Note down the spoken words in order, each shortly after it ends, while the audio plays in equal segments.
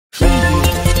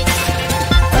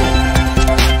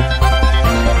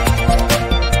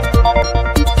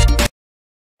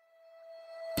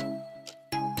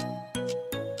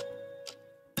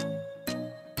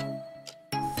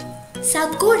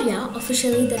Korea,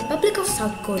 officially the Republic of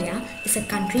South Korea, is a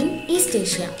country in East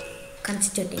Asia,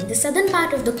 constituting the southern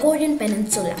part of the Korean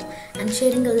peninsula and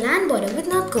sharing a land border with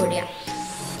North Korea.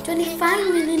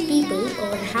 25 million people,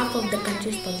 or half of the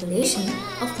country's population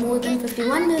of more than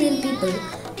 51 million people,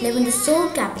 live in the Seoul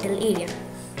capital area,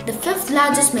 the fifth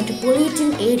largest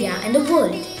metropolitan area in the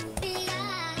world.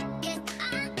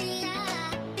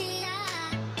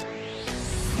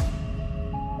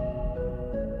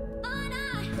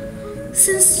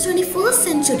 Since the 21st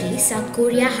century, South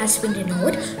Korea has been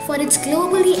renowned for its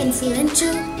globally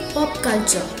influential pop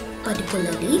culture,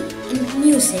 particularly in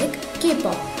music,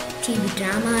 K-pop, TV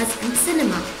dramas and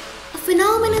cinema, a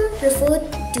phenomenon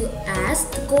referred to as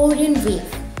the Korean Wave.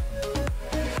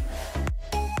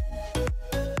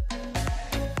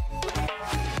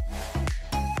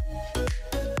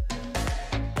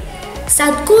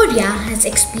 South Korea has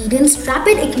experienced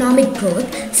rapid economic growth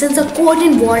since the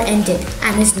Korean War ended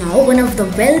and is now one of the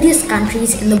wealthiest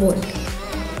countries in the world.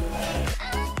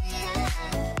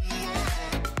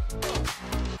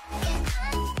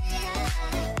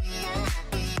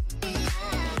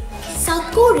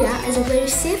 South Korea is a very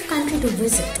safe country to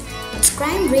visit. Its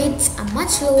crime rates are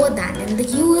much lower than in the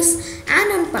US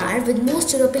and on par with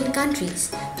most European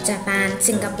countries, Japan,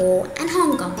 Singapore and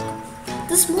Hong Kong.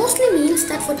 This mostly means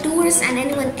that for tourists and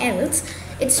anyone else,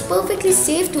 it's perfectly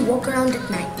safe to walk around at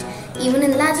night, even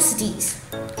in larger cities,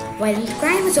 while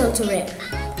crime is also rare.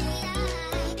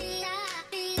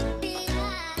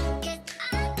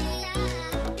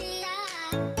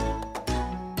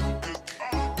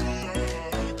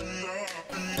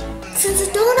 Since the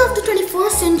turn of the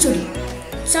 21st century,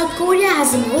 South Korea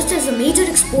has emerged as a major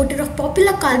exporter of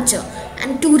popular culture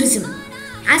and tourism,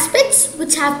 aspects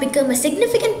which have become a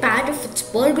significant part of its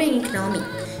burgeoning economy.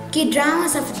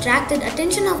 K-dramas have attracted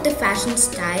attention of the fashion,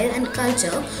 style and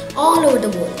culture all over the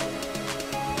world.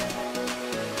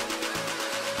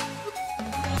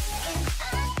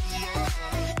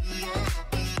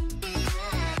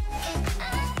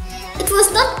 It was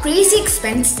not crazy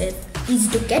expensive, easy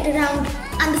to get around,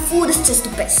 and the food is just the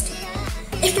best.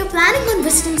 If you're planning on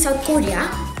visiting South Korea,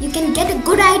 you can get a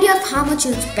good idea of how much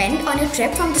you'll spend on your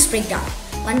trip from this breakdown.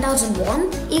 1000 won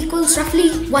equals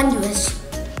roughly 1 USD.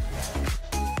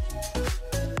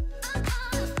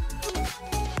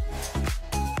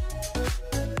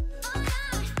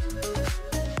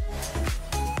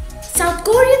 South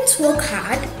Koreans work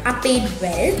hard, are paid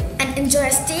well, and enjoy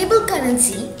a stable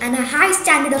currency and a high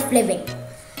standard of living.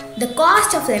 The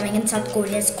cost of living in South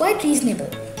Korea is quite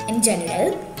reasonable. In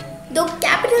general, though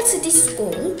capital city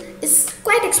Seoul is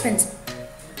quite expensive.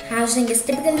 Housing is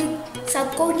typically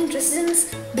South Korean residents'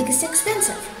 biggest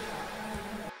expense.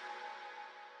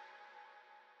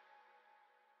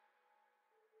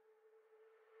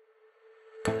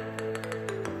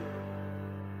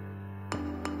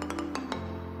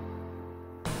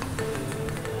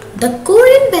 The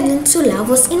Korean peninsula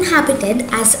was inhabited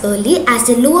as early as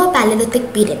the Lower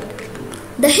Paleolithic period.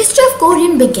 The history of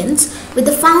Korea begins with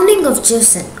the founding of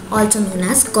Joseon, also known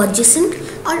as Gojoseon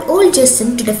or Old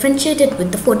Joseon to differentiate it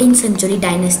with the 14th century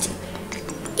dynasty.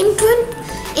 In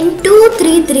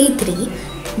 2333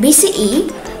 BCE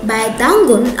by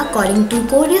Dangun according to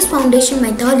Korea's foundation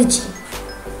mythology.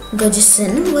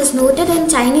 Gojoseon was noted in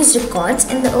Chinese records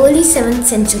in the early 7th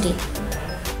century.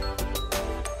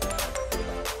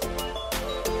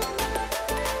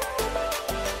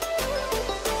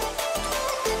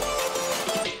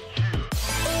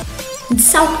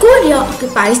 South Korea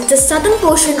occupies the southern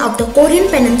portion of the Korean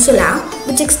peninsula,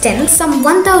 which extends some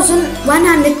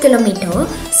 1,100 km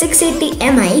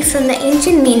 (680 mi) from the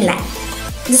ancient mainland.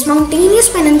 This mountainous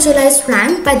peninsula is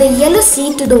flanked by the Yellow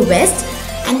Sea to the west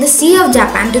and the Sea of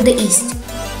Japan to the east.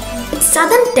 Its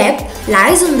southern tip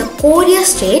lies on the Korea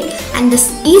Strait and the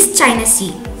East China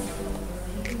Sea.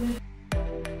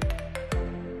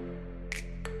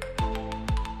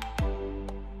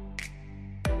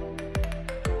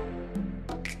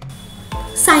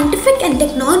 Scientific and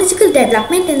technological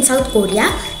development in South Korea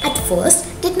at first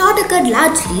did not occur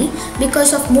largely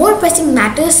because of more pressing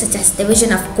matters such as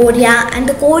division of Korea and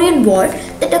the Korean War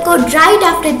that occurred right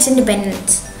after its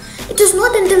independence. It was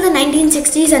not until the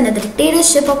 1960s under the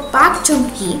dictatorship of Park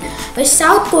Chung-hee where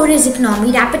South Korea's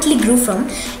economy rapidly grew from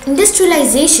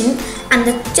industrialization and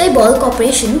the chaebol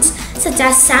corporations such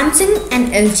as Samsung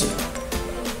and LG.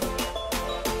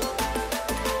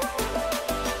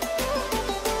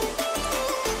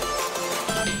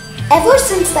 Ever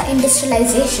since the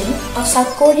industrialization of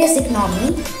South Korea's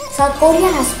economy, South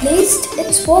Korea has placed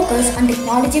its focus on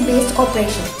technology-based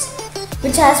corporations,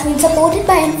 which has been supported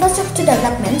by infrastructure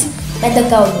developments by the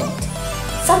government.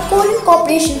 South Korean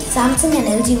corporations Samsung and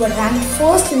LG were ranked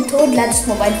first and third largest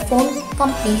mobile phone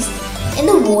companies in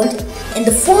the world in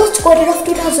the first quarter of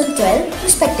 2012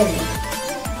 respectively.